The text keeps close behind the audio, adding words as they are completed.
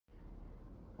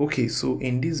Okay, so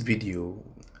in this video,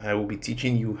 I will be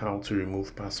teaching you how to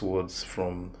remove passwords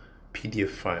from PDF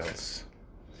files.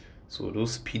 So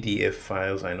those PDF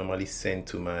files I normally send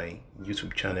to my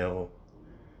YouTube channel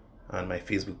and my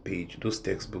Facebook page, those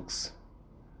textbooks,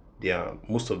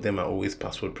 most of them are always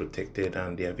password protected,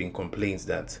 and there have been complaints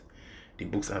that the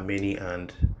books are many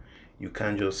and you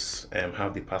can't just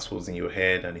have the passwords in your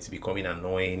head and it's becoming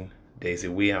annoying. There is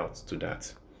a way out to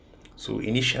that. So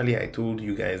initially I told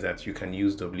you guys that you can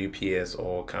use WPS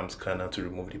or Cam Scanner to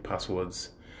remove the passwords,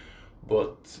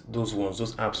 but those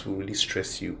apps will really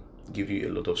stress you, give you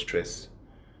a lot of stress.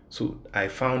 So I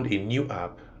found a new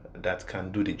app that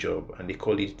can do the job, and they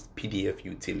call it PDF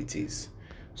Utilities.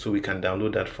 So we can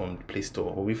download that from the Play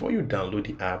Store. But before you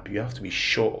download the app, you have to be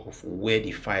sure of where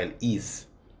the file is.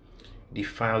 The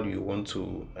file you want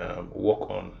to work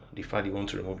on, the file you want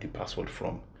to remove the password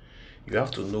from. You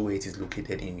have to know where it is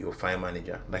located in your file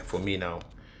manager. Like for me now,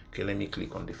 okay, let me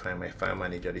click on my file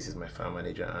manager. This is my file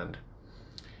manager and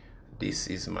this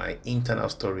is my internal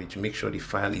storage. Make sure the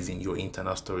file is in your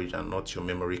internal storage and not your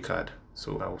memory card.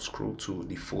 So I will scroll to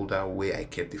the folder where I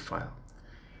kept the file.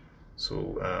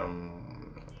 So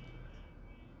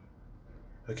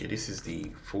okay, this is the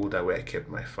folder where I kept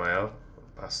my file,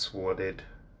 passworded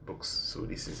books. So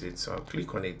this is it. So I'll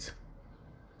click on it.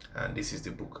 And this is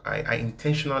the book. I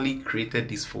intentionally created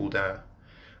this folder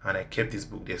and I kept this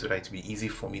book there so that it will be easy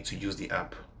for me to use the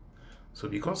app. So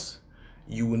because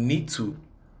you will need to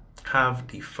have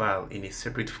the file in a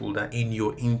separate folder in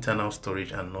your internal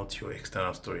storage and not your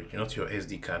external storage, not your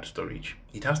SD card storage.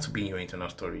 It has to be in your internal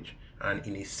storage and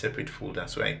in a separate folder.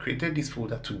 So I created this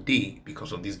folder today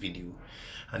because of this video.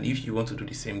 And if you want to do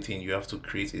the same thing, you have to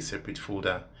create a separate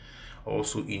folder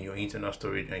also in your internal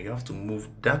storage, and you have to move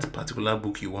that particular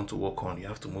book you want to work on, you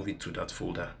have to move it to that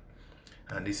folder.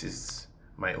 And this is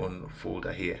my own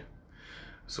folder here.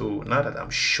 So now that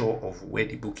I'm sure of where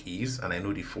the book is and I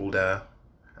know the folder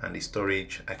and the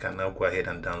storage, I can now go ahead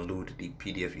and download the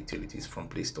PDF Utilities from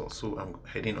Play Store. So I'm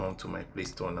heading on to my Play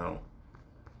Store now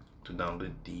to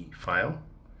download the file.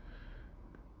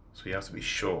 So you have to be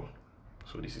sure.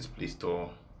 So this is Play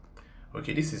Store.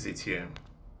 Okay, this is it here.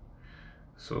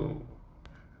 So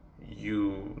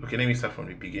let me start from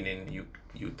the beginning.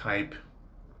 You type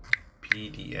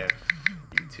PDF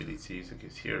Utilities. Okay,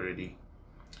 it's here already.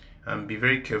 And be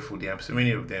very careful, there are so many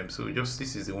of them. So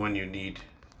this is the one you need,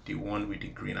 the one with the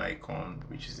green icon,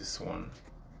 which is this one.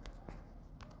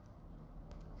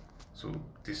 So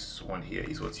this one here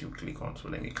is what you click on. So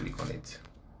let me click on it.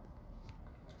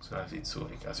 So that's it. So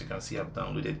as you can see, I've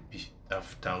downloaded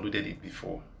it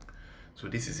before. So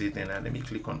this is it. And let me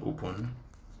click on open.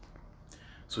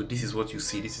 So this is what you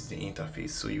see. This is the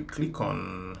interface. So you click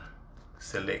on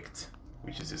select,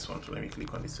 which is this one. So let me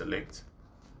click on the select,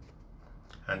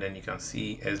 and then you can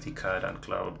see SD card and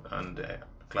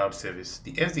cloud service.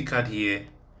 The SD card here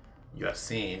you are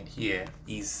seeing here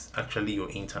is actually your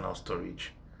internal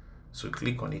storage. So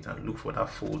click on it and look for that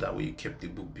folder where you kept the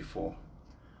book before.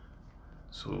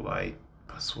 So I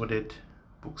passworded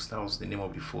books. That was the name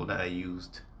of the folder I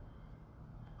used.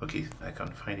 Okay, I can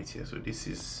find it here. So this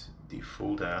is the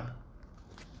folder.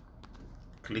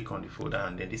 Click on the folder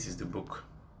and then this is the book.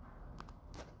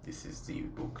 This is the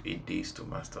book, 8 Days to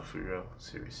Master Furial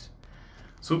series.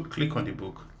 So click on the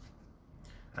book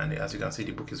and as you can see,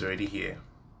 the book is already here.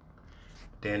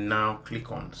 Then now click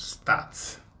on start.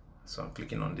 So I'm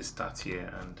clicking on the start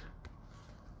here and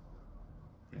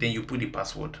then you put the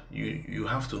password. You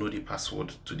have to know the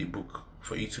password to the book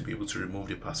for you to be able to remove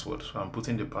the password. So I'm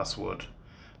putting the password.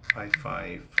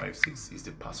 5556 is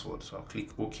the password. So I'll click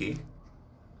OK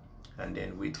and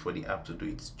then wait for the app to do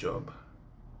its job.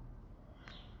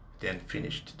 Then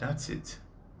finished. That's it.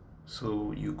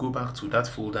 So you go back to that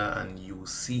folder and you will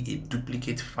see a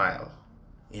duplicate file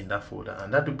in that folder,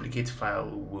 and that duplicate file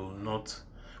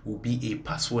will be a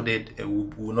passworded,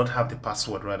 will not have the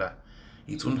password. Rather,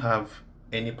 it won't have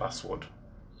any password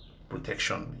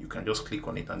protection. You can just click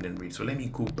on it and then read. So let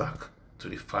me go back to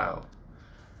the file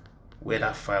where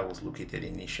that file was located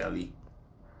initially,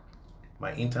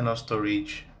 my internal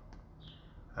storage,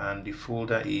 and the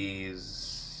folder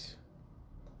is,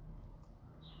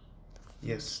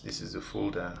 yes, this is the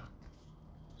folder,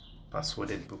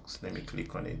 passworded books. Let me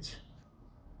click on it.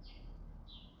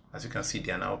 As you can see,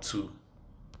 there are now two.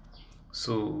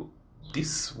 So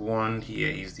this one here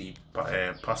is the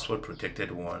password protected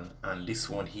one, and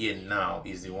this one here now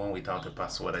is the one without the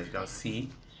password. As you can see,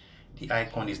 the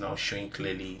icon is now showing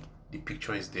clearly. The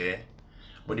picture is there,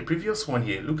 but the previous one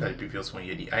here, look at the previous one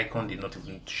here, the icon did not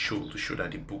even show to show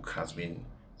that the book has been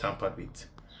tampered with.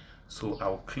 So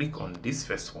I'll click on this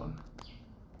first one,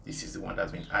 this is the one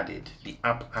that's been added. The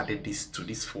app added this to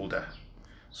this folder,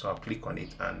 so I'll click on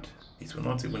it and it will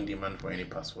not even demand for any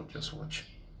password. Just watch.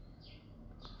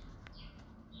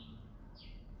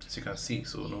 As you can see,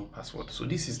 so no password. So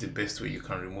this is the best way you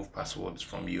can remove passwords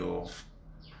from your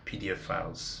PDF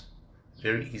files.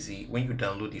 Very easy. When you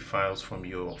download the files from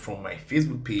my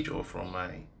Facebook page or from my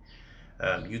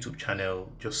YouTube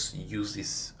channel, just use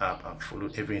this app and follow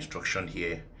every instruction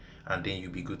here, and then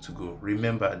you'll be good to go.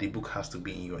 Remember, the book has to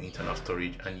be in your internal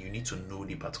storage, and you need to know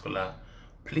the particular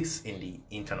place in the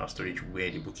internal storage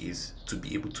where the book is to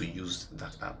be able to use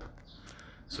that app.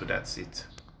 So that's it.